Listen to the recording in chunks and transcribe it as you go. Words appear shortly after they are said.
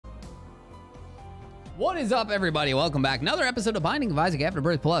What is up, everybody? Welcome back. Another episode of Binding of Isaac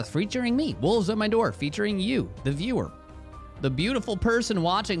Afterbirth Plus, featuring me, Wolves at My Door, featuring you, the viewer, the beautiful person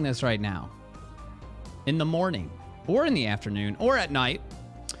watching this right now, in the morning, or in the afternoon, or at night.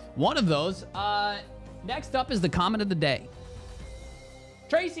 One of those. Next up is the comment of the day.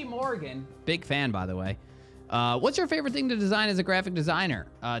 Tracy Morgan, big fan, by the way. What's your favorite thing to design as a graphic designer?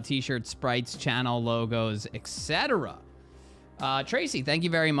 T-shirts, sprites, channel logos, etc. Tracy, thank you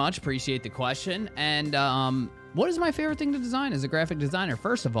very much. Appreciate the question. And what is my favorite thing to design as a graphic designer?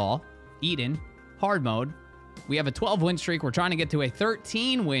 First of all, Eden, hard mode. We have a 12 win streak. We're trying to get to a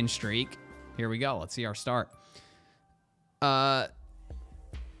 13 win streak. Here we go. Let's see our start. Oh,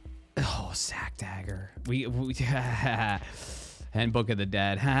 Sack Dagger. And Book of the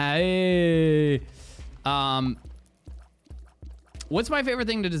Dead. Hey. What's my favorite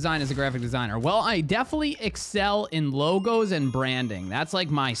thing to design as a graphic designer? Well, I definitely excel in logos and branding. That's like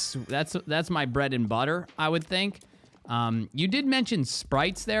that's my bread and butter, I would think. You did mention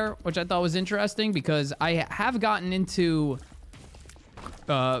sprites there, which I thought was interesting because I have gotten into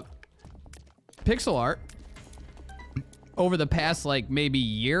pixel art over the past like maybe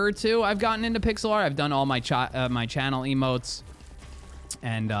year or two. I've gotten into pixel art. I've done all my my channel emotes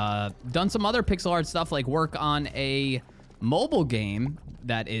and done some other pixel art stuff, like work on a mobile game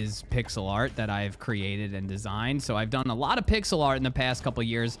that is pixel art that I've created and designed. So I've done a lot of pixel art in the past couple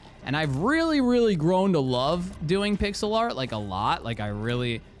years, and I've really grown to love doing pixel art, like a lot. Like I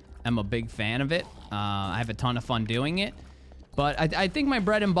really am a big fan of it. I have a ton of fun doing it. But I think my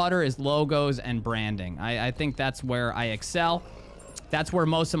bread and butter is logos and branding. I think that's where I excel. That's where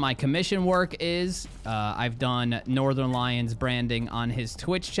most of my commission work is. I've done Northern Lions branding on his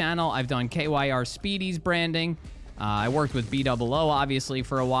Twitch channel. I've done KYR Speedy's branding. I worked with BOO, obviously,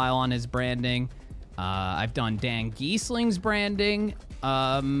 for a while on his branding. I've done Dan Giesling's branding.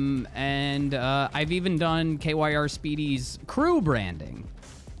 And I've even done KYR Speedy's crew branding.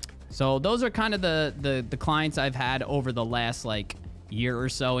 So those are kind of the clients I've had over the last, like, year or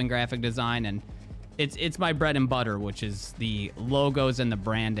so in graphic design. And it's my bread and butter, which is the logos and the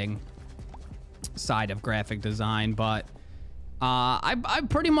branding side of graphic design. But I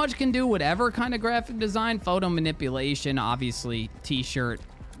pretty much can do whatever kind of graphic design. Photo manipulation, obviously, t-shirt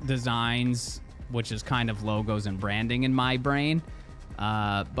designs, which is kind of logos and branding in my brain.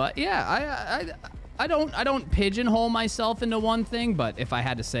 But yeah, I don't pigeonhole myself into one thing, but if I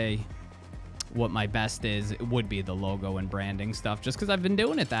had to say what my best is, it would be the logo and branding stuff, just because I've been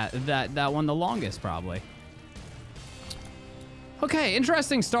doing it that one the longest, probably. Okay,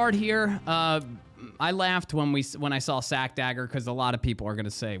 interesting start here. I laughed when I saw Sack Dagger, because a lot of people are going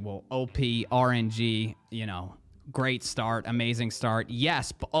to say, well, OP, RNG, you know, great start, amazing start.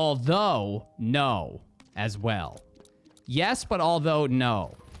 Yes, but although no as well. Yes, but although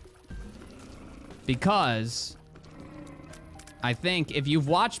no. Because I think if you've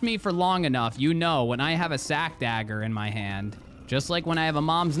watched me for long enough, you know when I have a Sack Dagger in my hand, just like when I have a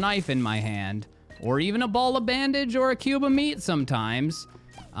mom's knife in my hand, or even a ball of bandage or a cube of meat sometimes,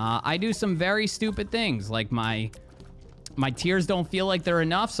 I do some very stupid things, like my tears don't feel like they're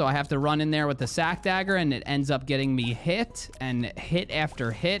enough, so I have to run in there with the Sack Dagger, and it ends up getting me hit and hit after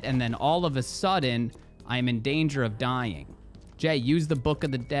hit, and then all of a sudden, I'm in danger of dying. Jay, use the Book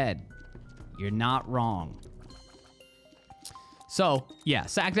of the Dead. You're not wrong. So, yeah,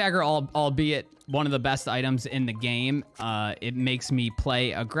 Sack Dagger, albeit one of the best items in the game, it makes me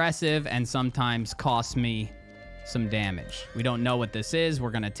play aggressive and sometimes costs me some damage. We don't know what this is. We're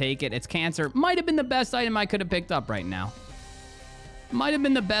gonna take it. It's cancer. Might have been the best item I could have picked up right now. Might have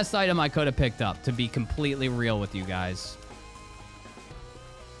been the best item I could have picked up, to be completely real with you guys.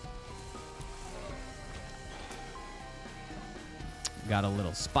 Got a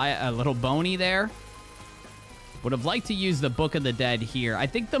little bony there. Would have liked to use the Book of the Dead here. I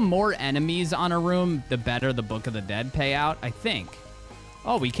think the more enemies on a room, the better the Book of the Dead payout, I think.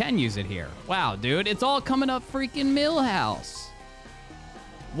 Oh, we can use it here. Wow, dude, it's all coming up freaking Millhouse.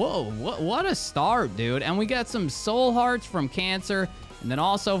 Whoa, what a start, dude. And we got some soul hearts from Cancer, and then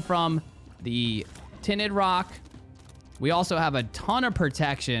also from the Tinted Rock. We also have a ton of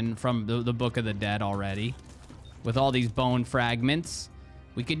protection from the Book of the Dead already, with all these bone fragments.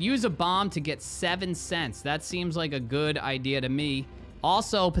 We could use a bomb to get 7 cents. That seems like a good idea to me.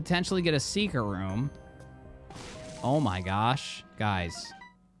 Also, potentially get a secret room. Oh my gosh. Guys,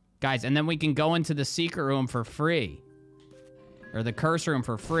 and then we can go into the secret room for free. Or the curse room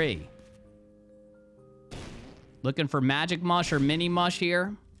for free. Looking for magic mush or mini mush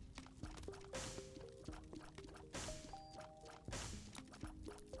here.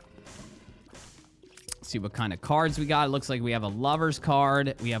 see what kind of cards we got. It looks like we have a Lover's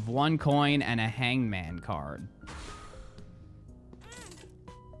card. We have 1 coin and a Hangman card.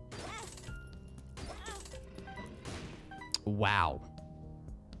 Wow.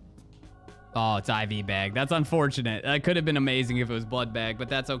 Oh, it's IV bag. That's unfortunate. That could have been amazing if it was blood bag, but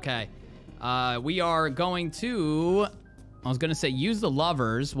that's okay. We are going to... I was going to say use the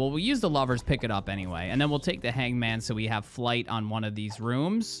Lovers. Well, we'll use the Lovers, pick it up anyway. And then we'll take the Hangman so we have flight on one of these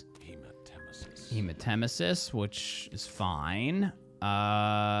rooms. Hematemesis, which is fine.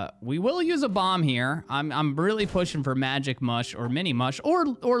 We will use a bomb here. I'm really pushing for Magic Mush or Mini Mush or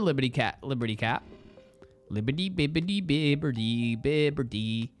Liberty Cap. Liberty bibbity bibberty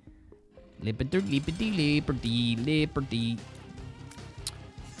bibberty. Liberty.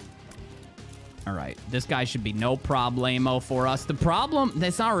 All right, this guy should be no problemo for us. The problem,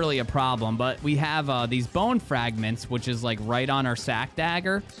 it's not really a problem, but we have these bone fragments, which is like right on our sack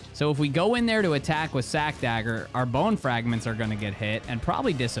dagger. So if we go in there to attack with sack dagger, our bone fragments are gonna get hit and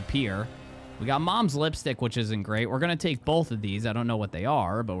probably disappear. We got Mom's Lipstick, which isn't great. We're gonna take both of these. I don't know what they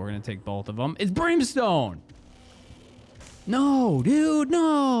are, but we're gonna take both of them. It's Brimstone! No, dude,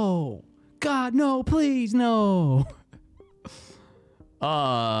 no! God, no, please, no!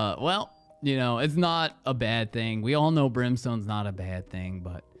 Well... You know, it's not a bad thing. We all know Brimstone's not a bad thing,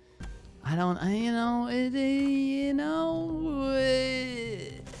 but I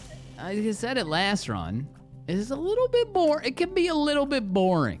said it last run. It's a little bit boring. It can be a little bit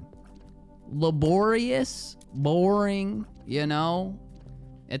boring. Laborious, boring, you know?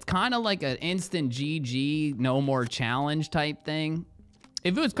 It's kind of like an instant GG, no more challenge type thing.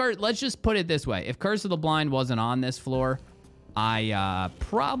 If it was let's just put it this way. If Curse of the Blind wasn't on this floor, I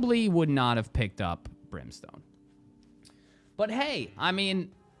probably would not have picked up Brimstone. But hey, I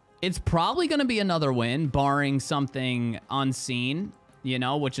mean, it's probably going to be another win, barring something unseen, you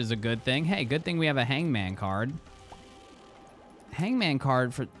know, which is a good thing. Hey, good thing we have a Hangman card. Hangman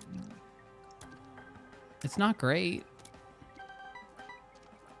card for... It's not great.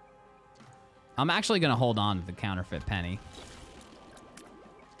 I'm actually going to hold on to the counterfeit penny.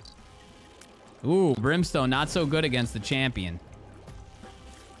 Ooh, Brimstone, not so good against the champion.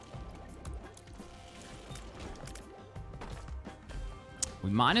 We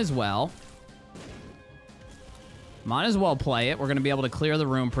might as well. Might as well play it. We're going to be able to clear the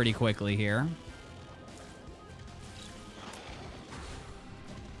room pretty quickly here.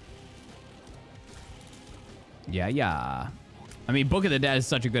 Yeah. I mean, Book of the Dead is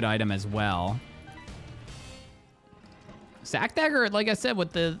such a good item as well. Sack Dagger, like I said,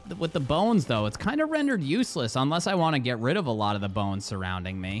 with the bones, though, it's kind of rendered useless unless I want to get rid of a lot of the bones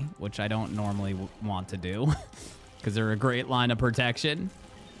surrounding me, which I don't normally want to do because they're a great line of protection.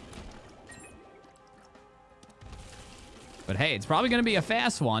 But hey, it's probably going to be a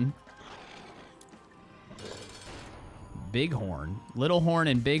fast one. Big Horn. Little Horn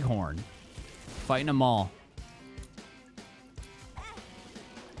and Big Horn. Fighting them all.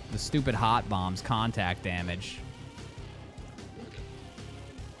 The stupid hot bombs, contact damage.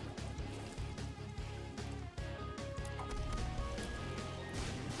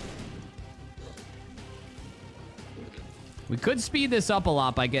 We could speed this up a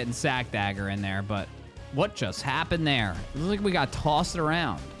lot by getting Sack Dagger in there, but what just happened there? It looks like we got tossed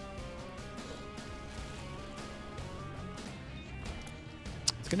around.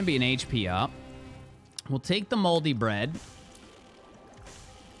 It's going to be an HP up. We'll take the moldy bread.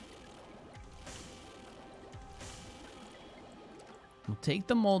 We'll take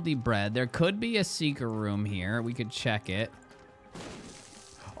the moldy bread. There could be a seeker room here. We could check it.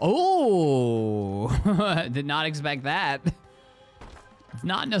 Oh, did not expect that. It's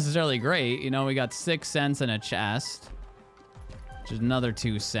not necessarily great. You know, we got 6 cents in a chest, which is another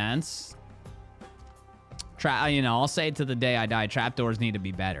 2 cents. You know, I'll say it to the day I die. Trapdoors need to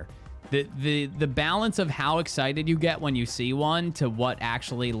be better. The balance of how excited you get when you see one to what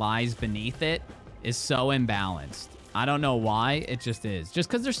actually lies beneath it is so imbalanced. I don't know why. It just is. Just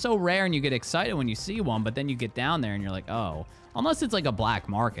because they're so rare and you get excited when you see one, but then you get down there and you're like, oh. Unless it's like a black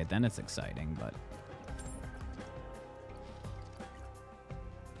market, then it's exciting, but...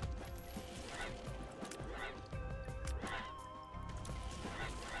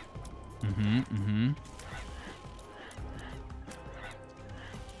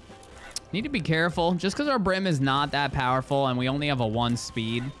 Need to be careful. Just because our Brim is not that powerful and we only have a 1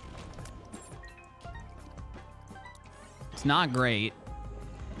 speed. It's not great.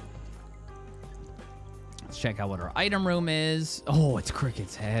 Let's check out what our item room is. Oh, it's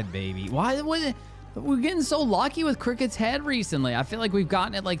Cricket's Head, baby. Why? We're getting so lucky with Cricket's Head recently. I feel like we've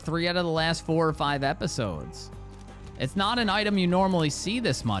gotten it like 3 out of the last 4 or 5 episodes. It's not an item you normally see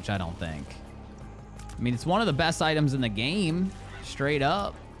this much, I don't think. I mean, it's one of the best items in the game, straight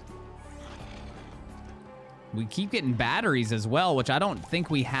up. We keep getting batteries as well, which I don't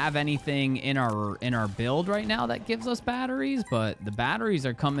think we have anything in our build right now that gives us batteries, but the batteries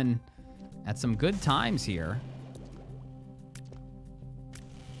are coming at some good times here.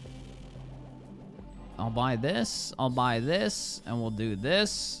 I'll buy this, and we'll do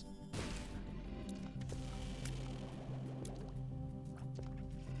this.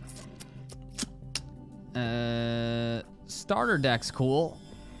 Starter deck's cool.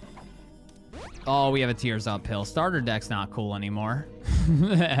 Oh, we have a Tears uphill. Starter deck's not cool anymore.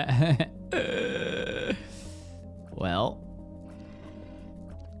 Well.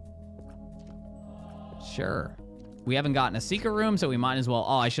 Sure. We haven't gotten a secret room, so we might as well...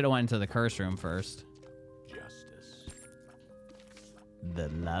 Oh, I should have went into the curse room first. Justice. The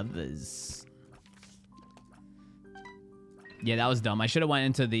lovers. Yeah, that was dumb. I should have went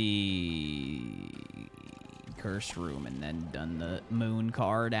into the... curse room and then done the moon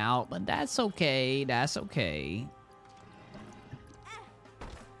card out, but that's okay. That's okay.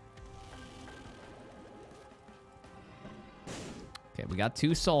 Okay, we got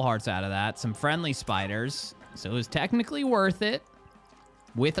 2 soul hearts out of that. Some friendly spiders. So it was technically worth it.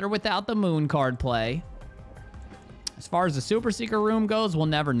 With or without the moon card play. As far as the super secret room goes, we'll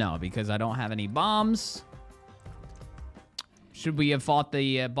never know because I don't have any bombs. Should we have fought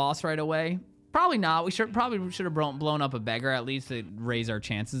the boss right away? Probably not. We probably should have blown up a beggar at least to raise our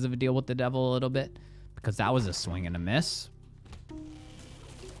chances of a deal with the devil a little bit. Because that was a swing and a miss.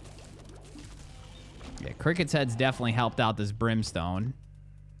 Yeah, Cricket's Head's definitely helped out this Brimstone.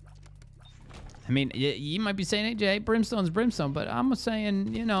 I mean, you might be saying, hey, Jay, Brimstone's Brimstone. But I'm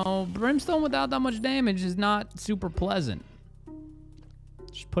saying, you know, Brimstone without that much damage is not super pleasant.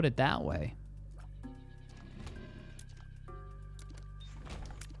 Just put it that way.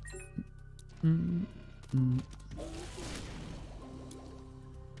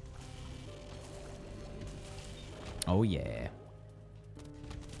 Oh yeah.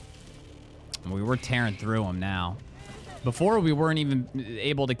 We were tearing through them now. Before we weren't even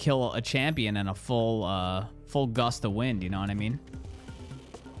able to kill a champion in a full gust of wind, you know what I mean?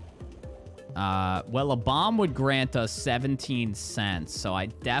 Well, a bomb would grant us 17 cents, so I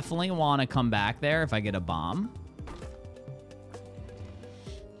definitely want to come back there if I get a bomb.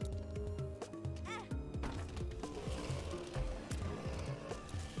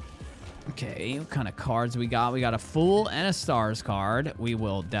 Okay, what kind of cards we got? We got a Fool and a Stars card. We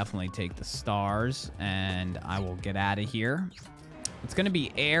will definitely take the Stars, and I will get out of here. It's going to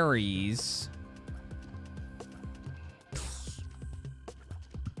be Aries.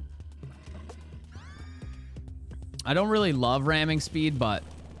 I don't really love ramming speed, but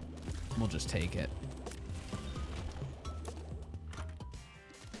we'll just take it.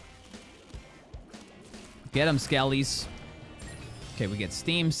 Get them, Skellies. Okay, we get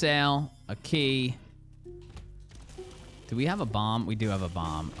Steam Sale, a key. Do we have a bomb? We do have a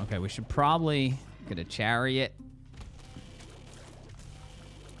bomb. Okay, we should probably get a chariot.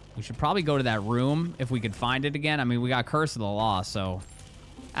 We should probably go to that room if we could find it again. I mean, we got Curse of the Law, so...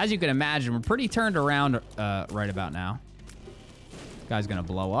 As you can imagine, we're pretty turned around right about now. This guy's gonna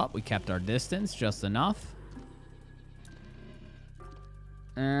blow up. We kept our distance just enough.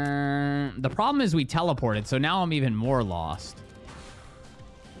 The problem is we teleported, so now I'm even more lost.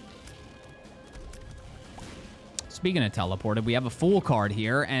 Speaking of teleported, we have a Fool card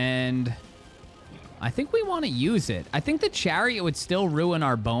here, and I think we want to use it. I think the chariot would still ruin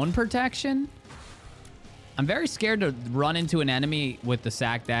our bone protection. I'm very scared to run into an enemy with the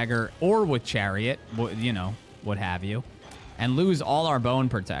sack dagger or with chariot, you know, what have you, and lose all our bone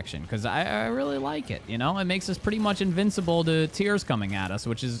protection, because I really like it, you know? It makes us pretty much invincible to tears coming at us,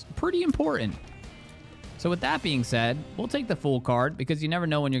 which is pretty important. So with that being said, we'll take the Fool card, because you never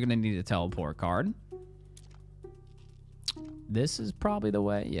know when you're going to need a teleport card. This is probably the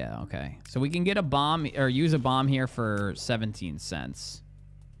way. Yeah, okay. So we can get a bomb, or use a bomb here for 17 cents.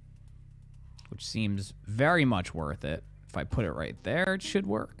 Which seems very much worth it. If I put it right there, it should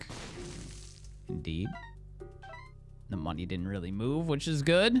work. Indeed. The money didn't really move, which is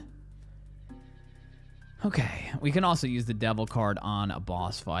good. Okay, we can also use the devil card on a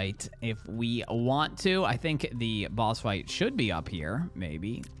boss fight if we want to. I think the boss fight should be up here,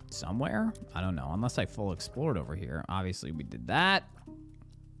 maybe, somewhere. I don't know, unless I full explored over here. Obviously, we did that.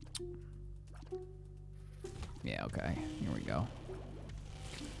 Yeah, okay, here we go.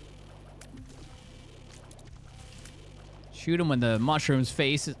 Shoot him when the mushroom's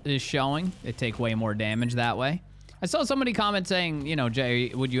face is showing. They take way more damage that way. I saw somebody comment saying, you know, Jay,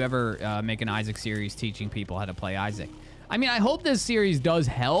 would you ever make an Isaac series teaching people how to play Isaac? I mean, I hope this series does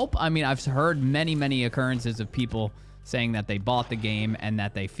help. I mean, I've heard many occurrences of people saying that they bought the game and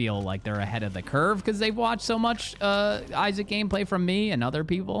that they feel like they're ahead of the curve because they've watched so much Isaac gameplay from me and other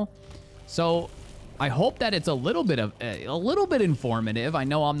people. So I hope that it's a little bit informative. I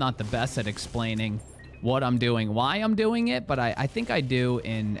know I'm not the best at explaining what I'm doing, why I'm doing it, but I think I do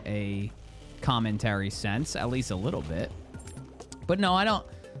in a commentary sense, at least a little bit. But no, I don't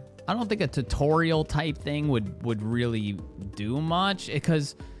think a tutorial type thing would really do much,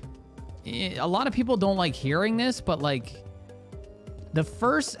 because a lot of people don't like hearing this, but like the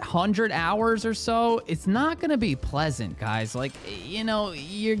first 100 hours or so, it's not gonna be pleasant, guys. Like, you know,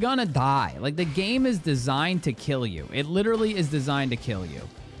 you're gonna die. Like, the game is designed to kill you. It literally is designed to kill you.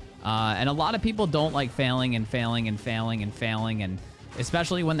 And a lot of people don't like failing, and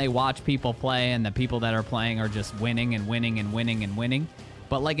especially when they watch people play and the people that are playing are just winning.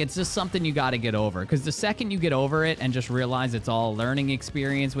 But like, it's just something you got to get over, because the second you get over it and just realize it's all a learning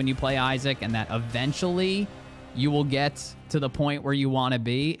experience when you play Isaac, and that eventually you will get to the point where you want to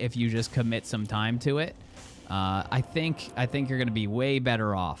be if you just commit some time to it, I think you're going to be way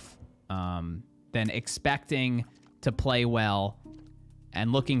better off than expecting to play well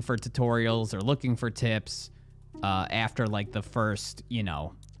and looking for tutorials or looking for tips after like the first,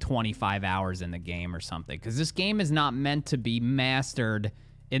 25 hours in the game or something, because this game is not meant to be mastered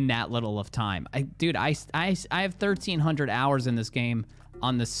in that little of time. Dude, I have 1,300 hours in this game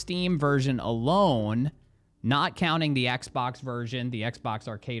on the Steam version alone, not counting the Xbox version, the Xbox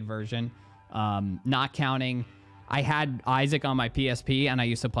arcade version, not counting. I had Isaac on my PSP, and I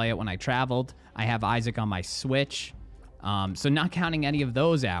used to play it when I traveled. I have Isaac on my Switch, so not counting any of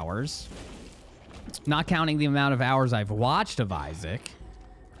those hours, not counting the amount of hours I've watched of Isaac,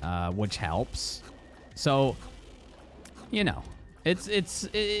 which helps. So,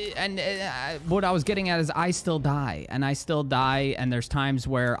 what I was getting at is I still die, and there's times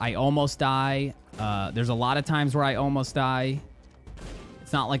where I almost die. There's a lot of times where I almost die.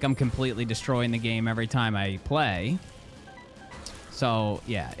 It's not like I'm completely destroying the game every time I play. So,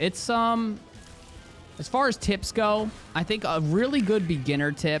 yeah, it's, as far as tips go, I think a really good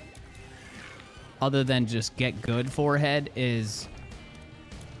beginner tip, other than just get good forehead, is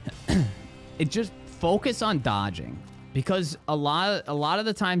it just focus on dodging, because a lot of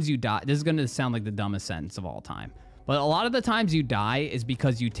the times you die, this is going to sound like the dumbest sentence of all time, but a lot of the times you die is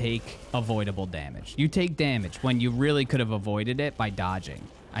because you take avoidable damage. You take damage when you really could have avoided it by dodging.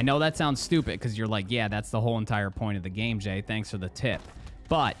 I know that sounds stupid, because you're like, yeah, that's the whole entire point of the game, Jay. Thanks for the tip.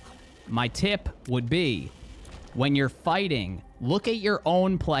 But my tip would be, when you're fighting, look at your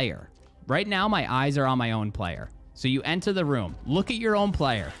own player. Right now, my eyes are on my own player. So you enter the room, look at your own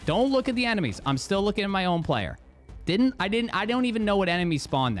player. Don't look at the enemies. I'm still looking at my own player. I don't even know what enemies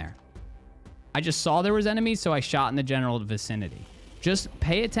spawned there. I just saw there was enemies, so I shot in the general vicinity. Just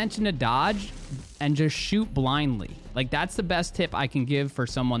pay attention to dodge and just shoot blindly. Like, that's the best tip I can give for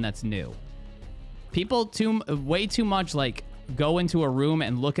someone that's new. People way too much, like, go into a room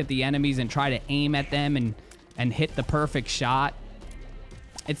and look at the enemies and try to aim at them and hit the perfect shot.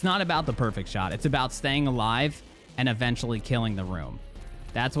 It's not about the perfect shot. It's about staying alive and eventually killing the room.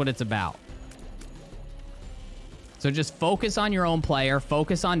 That's what it's about. So just focus on your own player,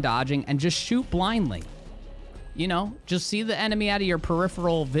 focus on dodging, and just shoot blindly. Just see the enemy out of your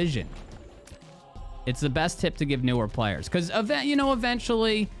peripheral vision. It's the best tip to give newer players, because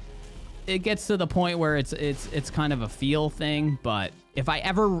eventually it gets to the point where it's kind of a feel thing. But if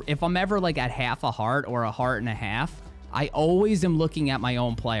I'm ever like at half a heart or a heart and a half, I always am looking at my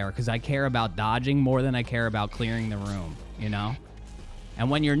own player, because I care about dodging more than I care about clearing the room, And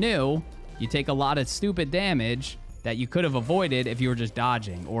when you're new, you take a lot of stupid damage that you could have avoided if you were just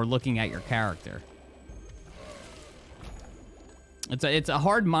dodging or looking at your character. It's a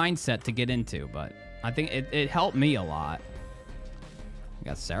hard mindset to get into, but I think it helped me a lot. I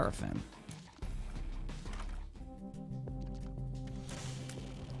got Seraphim.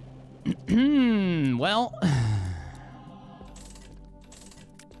 Well,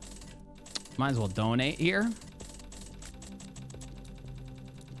 might as well donate here.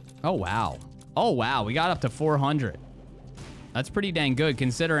 Oh, wow. Oh, wow. We got up to 400. That's pretty dang good,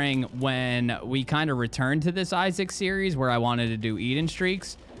 considering when we kind of returned to this Isaac series where I wanted to do Eden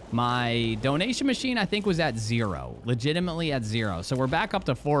streaks, my donation machine, I think, was at 0. Legitimately at 0. So we're back up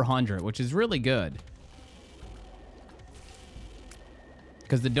to 400, which is really good.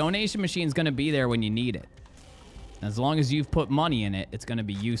 Because the donation machine is going to be there when you need it. As long as you've put money in it, it's going to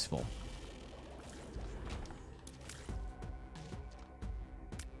be useful.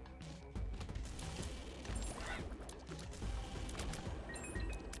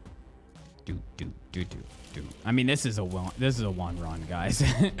 I mean, this is a one run, guys.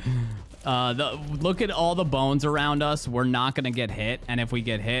 Look at all the bones around us. We're not gonna get hit, and if we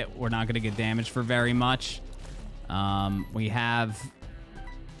get hit, we're not gonna get damaged for very much. We have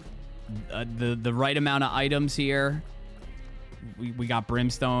the right amount of items here. We got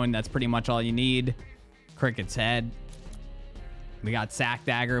brimstone. That's pretty much all you need. Cricket's head. We got sack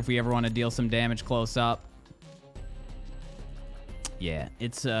dagger if we ever want to deal some damage close up. Yeah,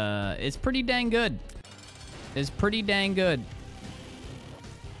 it's pretty dang good. It's pretty dang good.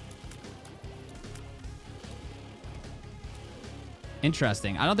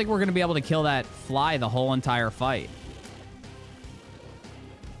 Interesting. I don't think we're going to be able to kill that fly the whole entire fight.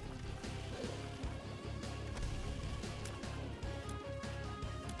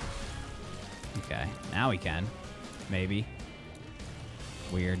 Okay, now we can. Maybe.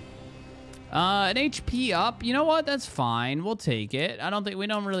 Weird. An HP up. You know what? That's fine. We'll take it. We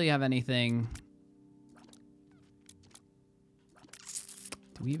don't really have anything.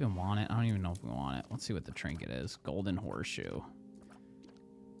 Do we even want it? I don't even know if we want it. Let's see what the trinket is. Golden horseshoe.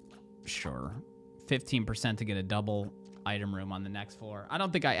 Sure. 15% to get a double item room on the next floor. I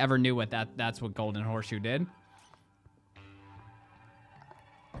don't think I ever knew what that's what golden horseshoe did.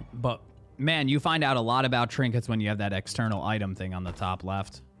 But man, you find out a lot about trinkets when you have that external item thing on the top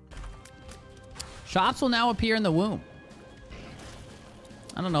left. Shops will now appear in the womb.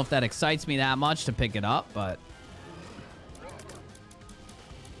 I don't know if that excites me that much to pick it up, but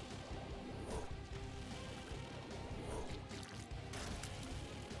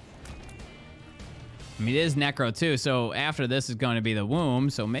I mean, it is necro too, so after this is going to be the womb,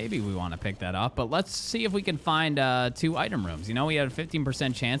 so maybe we want to pick that up. But let's see if we can find 2 item rooms. You know, we had a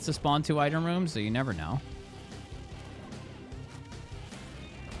 15% chance to spawn 2 item rooms, so you never know.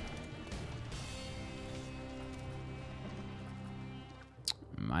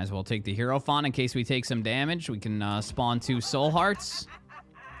 Might as well take the hero font in case we take some damage. We can spawn 2 soul hearts.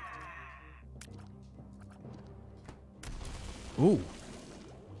 Ooh.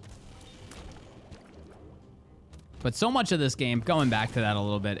 But so much of this game, going back to that a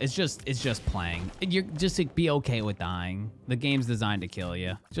little bit, it's just playing. You're just like, be okay with dying. The game's designed to kill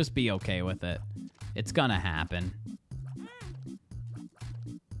you. Just be okay with it. It's gonna happen.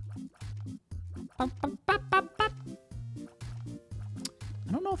 I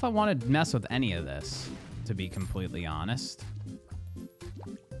don't know if I want to mess with any of this, to be completely honest.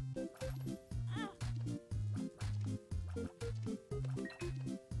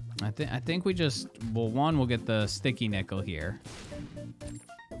 I think we just, well, one, we'll get the sticky nickel here.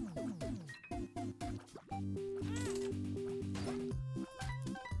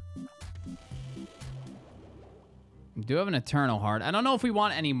 We do have an eternal heart. I don't know if we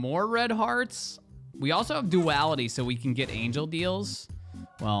want any more red hearts. We also have duality, so we can get angel deals.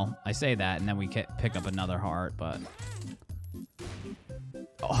 Well, I say that, and then we pick up another heart, but...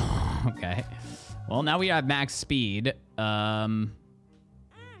 Oh, okay. Well, now we have max speed.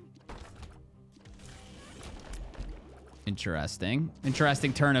 Interesting.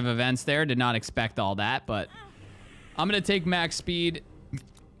 Interesting turn of events there. Did not expect all that, but I'm going to take max speed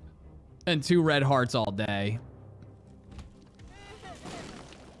and 2 red hearts all day.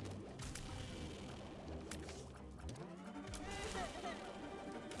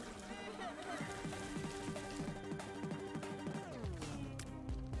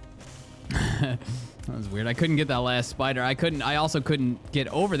 That was weird. I couldn't get that last spider. I also couldn't get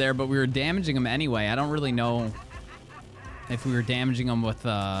over there, but we were damaging him anyway. I don't really know if we were damaging him with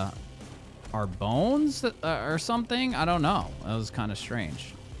our bones or something. I don't know. That was kind of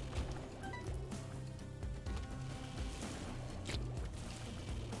strange.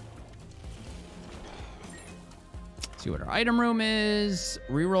 Let's see what our item room is.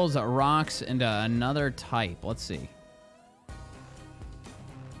 Rerolls rocks into another type. Let's see.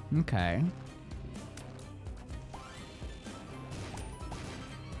 Okay.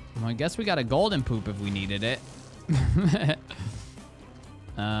 Well, I guess we got a golden poop if we needed it.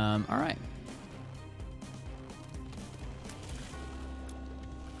 All right.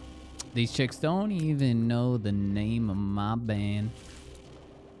 These chicks don't even know the name of my band.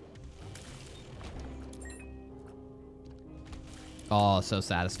 Oh, so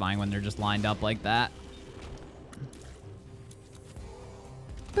satisfying when they're just lined up like that.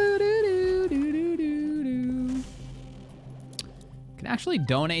 Can actually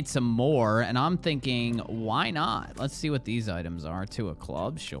donate some more, and I'm thinking, why not? Let's see what these items are. To a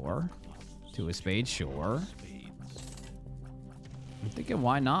club, sure. To a spade, sure. I'm thinking,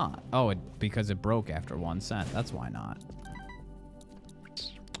 why not? Oh, because it broke after 1 cent. That's why not.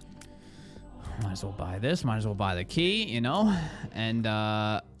 Might as well buy this. Might as well buy the key, you know? And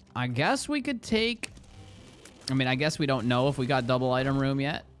I guess we could take... I mean, I guess we don't know if we got double item room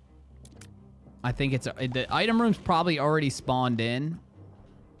yet. I think it's... The item room's probably already spawned in.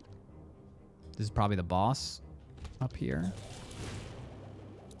 This is probably the boss up here.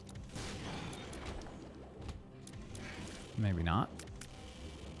 Maybe not.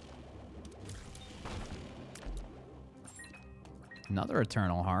 Another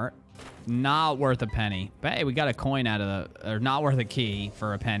Eternal Heart. Not worth a penny. But hey, we got a coin out of the... Or not worth a key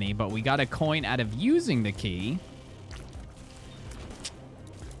for a penny, but we got a coin out of using the key.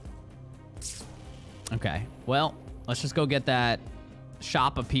 Okay, well, let's just go get that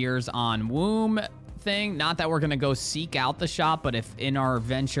shop appears on womb thing. Not that we're going to go seek out the shop, but if in our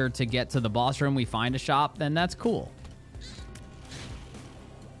venture to get to the boss room we find a shop, then that's cool.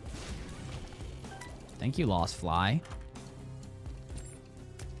 Thank you, Lost Fly.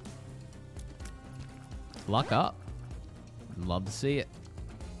 Luck up. Love to see it.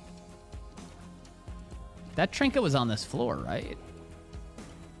 That trinket was on this floor, right?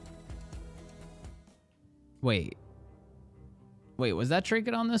 Wait. Wait, was that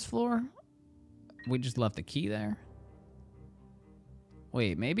trinket on this floor? We just left the key there?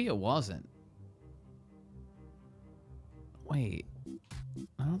 Wait, maybe it wasn't. Wait.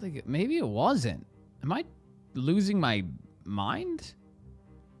 I don't think it... Maybe it wasn't. Am I losing my mind?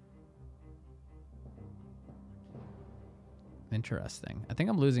 Interesting. I think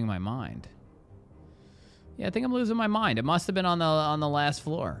I'm losing my mind. Yeah, I think I'm losing my mind. It must have been on the last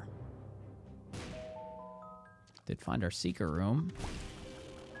floor. Did find our seeker room.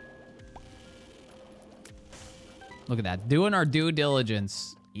 Look at that. Doing our due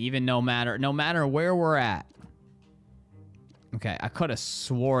diligence, even no matter where we're at. Okay, I could have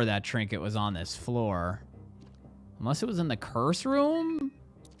swore that trinket was on this floor. Unless it was in the curse room?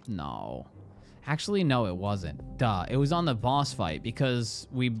 No. Actually, no, it wasn't. Duh. It was on the boss fight because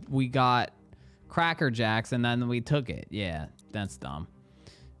we got Cracker Jacks and then we took it. Yeah, that's dumb.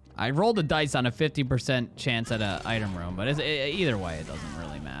 I rolled the dice on a 50% chance at an item room, but either way, it doesn't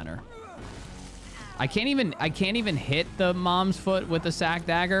really matter. I can't even hit the mom's foot with the sack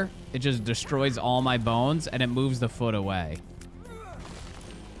dagger. It just destroys all my bones and it moves the foot away.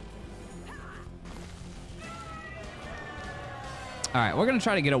 All right, we're gonna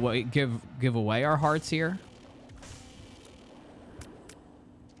try to give away our hearts here.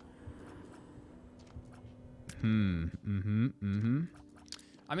 I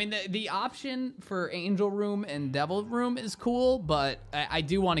mean, the option for Angel Room and Devil Room is cool, but I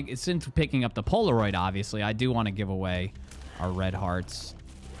do want to, since we're picking up the Polaroid, obviously, I do want to give away our red hearts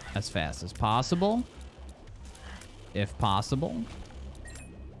as fast as possible, if possible.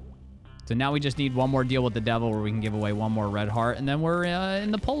 So now we just need one more deal with the devil where we can give away one more red heart, and then we're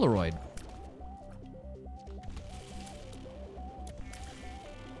in the Polaroid.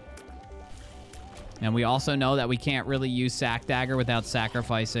 And we also know that we can't really use Sack Dagger without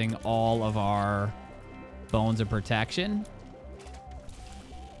sacrificing all of our bones of protection,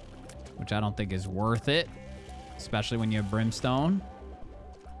 which I don't think is worth it, especially when you have Brimstone.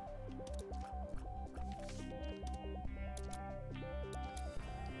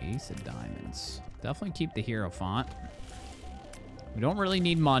 Ace of Diamonds. Definitely keep the hero font. We don't really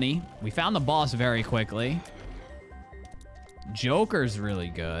need money. We found the boss very quickly. Joker's really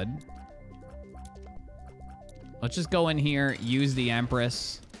good. Let's just go in here, use the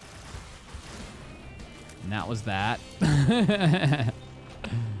Empress. And that was that.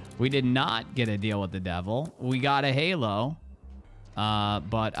 We did not get a deal with the devil. We got a Halo.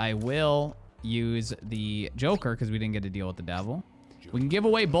 But I will use the Joker because we didn't get a deal with the devil. We can give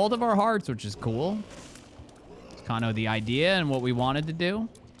away both of our hearts, which is cool. It's kind of the idea and what we wanted to do.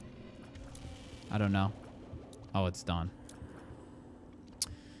 I don't know. Oh, it's done.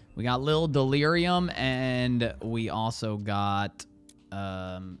 We got Lil Delirium, and we also got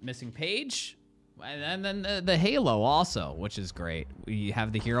Missing Page. And then the Halo also, which is great. We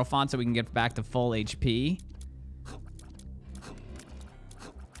have the hero font so we can get back to full HP.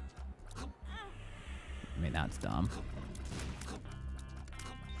 I mean, that's dumb.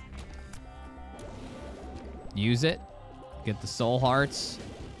 Use it. Get the soul hearts.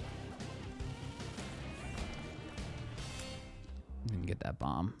 Didn't get that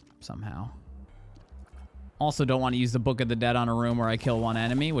bomb somehow. Also don't want to use the Book of the Dead on a room where I kill one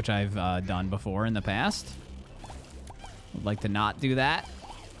enemy, which I've done before in the past. Would like to not do that.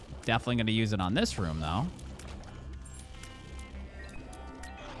 Definitely going to use it on this room, though.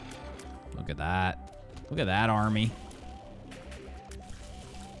 Look at that. Look at that army.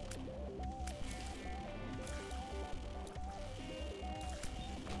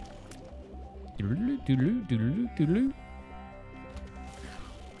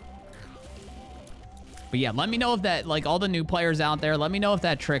 But yeah, let me know if that, like all the new players out there, let me know if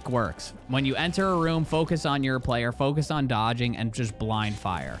that trick works. When you enter a room, focus on your player, focus on dodging, and just blind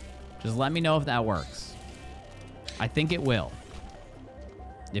fire. Just let me know if that works. I think it will.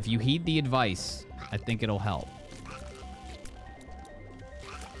 If you heed the advice, I think it'll help.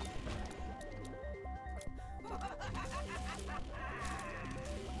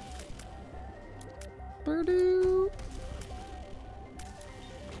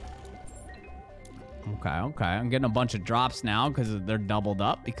 Okay. I'm getting a bunch of drops now because they're doubled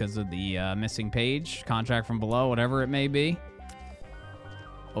up because of the missing page, contract from below, whatever it may be.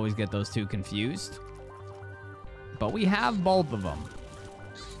 Always get those two confused. But we have both of them.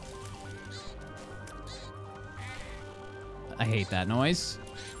 I hate that noise.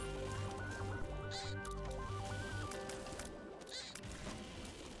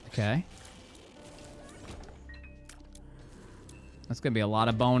 Okay. That's gonna be a lot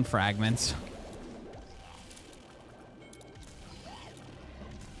of bone fragments.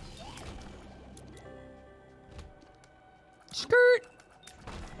 Skirt.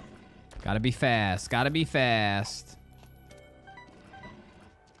 Gotta be fast. Gotta be fast.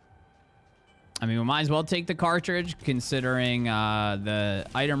 I mean, we might as well take the cartridge, considering the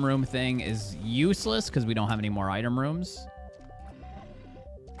item room thing is useless because we don't have any more item rooms.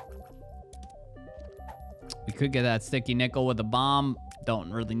 We could get that sticky nickel with a bomb.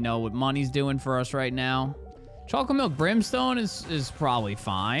 Don't really know what money's doing for us right now. Chocolate milk brimstone is probably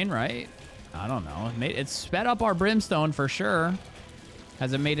fine, right? I don't know. It's sped up our brimstone for sure.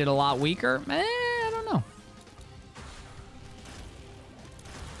 Has it made it a lot weaker? I don't know.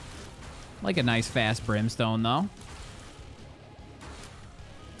 Like a nice fast brimstone, though.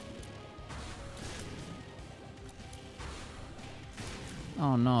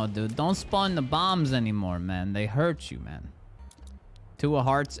 Oh, no, dude. Don't spawn the bombs anymore, man. They hurt you, man. Two of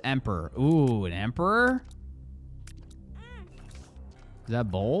Hearts Emperor. Ooh, an Emperor? Is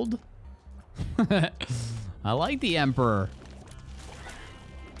that bold? I like the Emperor.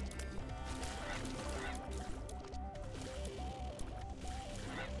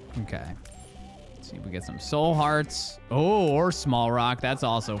 Okay. Let's see if we get some soul hearts. Oh, or small rock. That's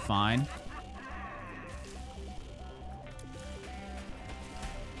also fine.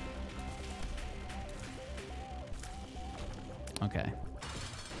 Okay.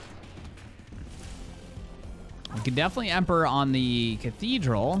 We can definitely Emperor on the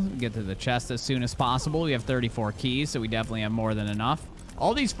Cathedral. Get to the chest as soon as possible. We have 34 keys, so we definitely have more than enough.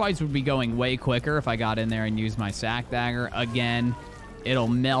 All these fights would be going way quicker if I got in there and used my sack dagger. Again, it'll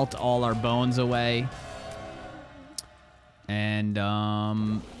melt all our bones away. And,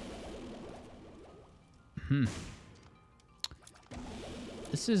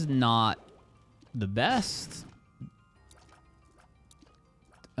 this is not the best.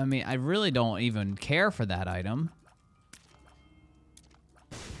 I mean, I really don't even care for that item.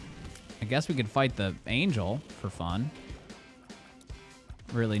 I guess we could fight the angel for fun.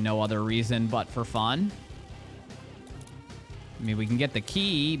 Really no other reason but for fun. I mean, we can get the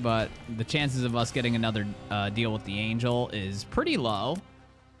key, but the chances of us getting another deal with the angel is pretty low.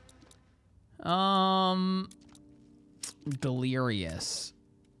 Delirious.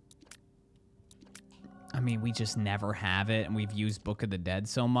 I mean, we just never have it, and we've used Book of the Dead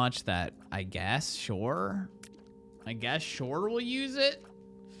so much that I guess, sure. I guess, sure, we'll use it.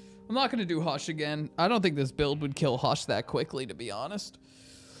 I'm not going to do Hush again. I don't think this build would kill Hush that quickly, to be honest.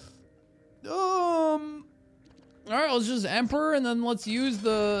 All right, let's just Emperor, and then let's use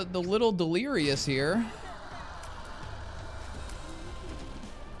the little Delirious here.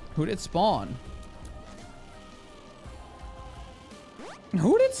 Who did spawn?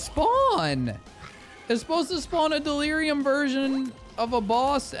 Who did spawn? It's supposed to spawn a Delirium version of a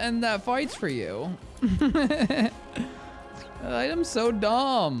boss and that fights for you. That item's so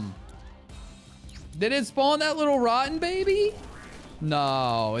dumb. Did it spawn that little rotten baby?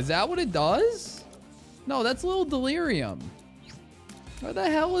 No, is that what it does? No, that's little Delirium. Where the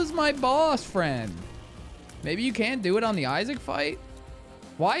hell is my boss friend? Maybe you can't do it on the Isaac fight?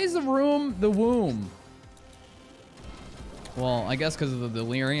 Why is the room the womb? Well, I guess because of the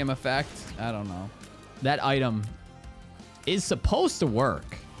Delirium effect. I don't know. That item is supposed to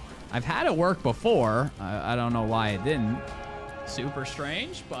work. I've had it work before. I don't know why it didn't. Super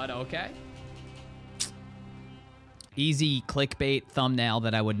strange, but okay. Easy clickbait thumbnail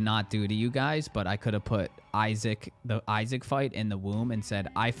that I would not do to you guys, but I could have put the Isaac fight in the womb and said,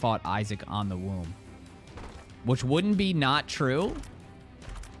 I fought Isaac on the womb. Which wouldn't be not true,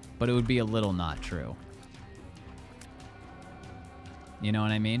 but it would be a little not true. You know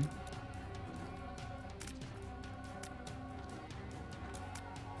what I mean?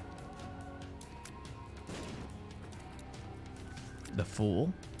 The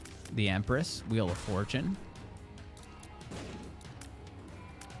Fool, the Empress, Wheel of Fortune.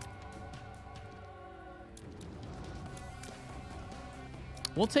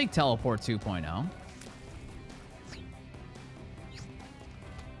 We'll take Teleport 2.0.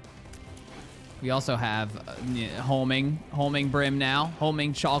 We also have homing brim now.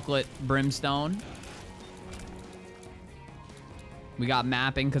 Homing chocolate brimstone. We got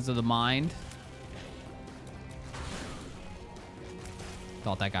mapping because of the mind.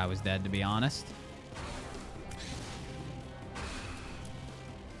 Thought that guy was dead, to be honest.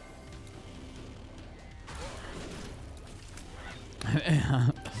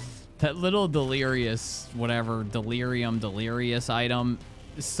 That little delirious, whatever, delirious item.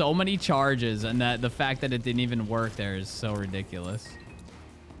 So many charges, and that the fact that it didn't even work there is so ridiculous.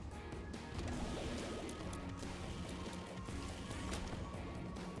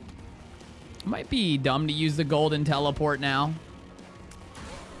 Might be dumb to use the golden teleport now.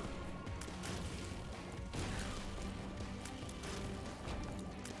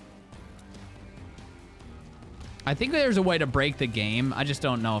 I think there's a way to break the game. I just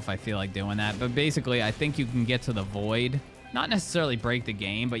don't know if I feel like doing that. But basically, I think you can get to the void. Not necessarily break the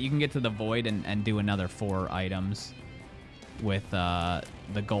game, but you can get to the void and do another 4 items with the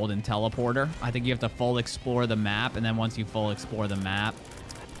golden teleporter. I think you have to full explore the map, and then once you full explore the map,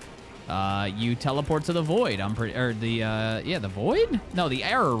 you teleport to the void. I'm pretty, or the yeah, the void? No, the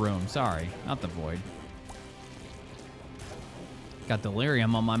error room. Sorry, not the void. Got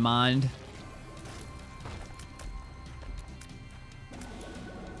delirium on my mind.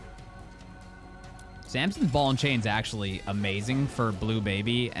 Samson's ball and chain's actually amazing for Blue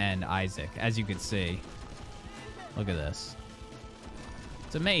Baby and Isaac, as you can see. Look at this.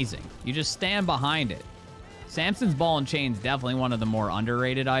 It's amazing. You just stand behind it. Samson's ball and chain's definitely one of the more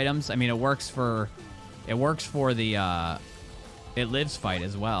underrated items. I mean, it works for the It Lives fight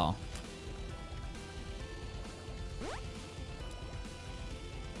as well.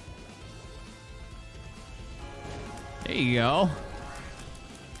 There you go.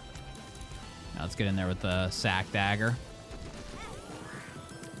 Now let's get in there with the sack dagger.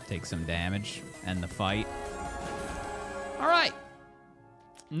 Take some damage. End the fight. All right.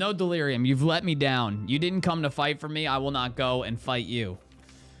 No delirium. You've let me down. You didn't come to fight for me. I will not go and fight you.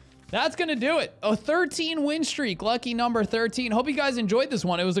 That's going to do it. A 13 win streak. Lucky number 13. Hope you guys enjoyed this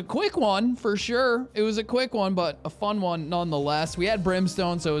one. It was a quick one for sure. It was a quick one, but a fun one nonetheless. We had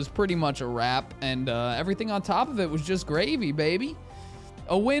brimstone, so it was pretty much a wrap. And everything on top of it was just gravy, baby.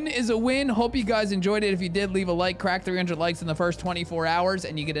 A win is a win. Hope you guys enjoyed it. If you did, leave a like. Crack 300 likes in the first 24 hours,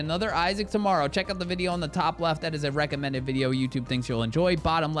 and you get another Isaac tomorrow. Check out the video on the top left. That is a recommended video YouTube thinks you'll enjoy.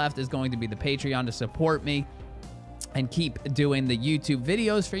 Bottom left is going to be the Patreon to support me and keep doing the YouTube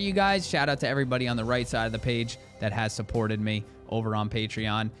videos for you guys. Shout out to everybody on the right side of the page that has supported me over on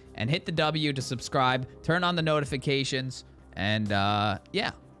Patreon. And hit the W to subscribe. Turn on the notifications. And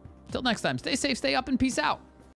yeah, until next time, stay safe, stay up, and peace out.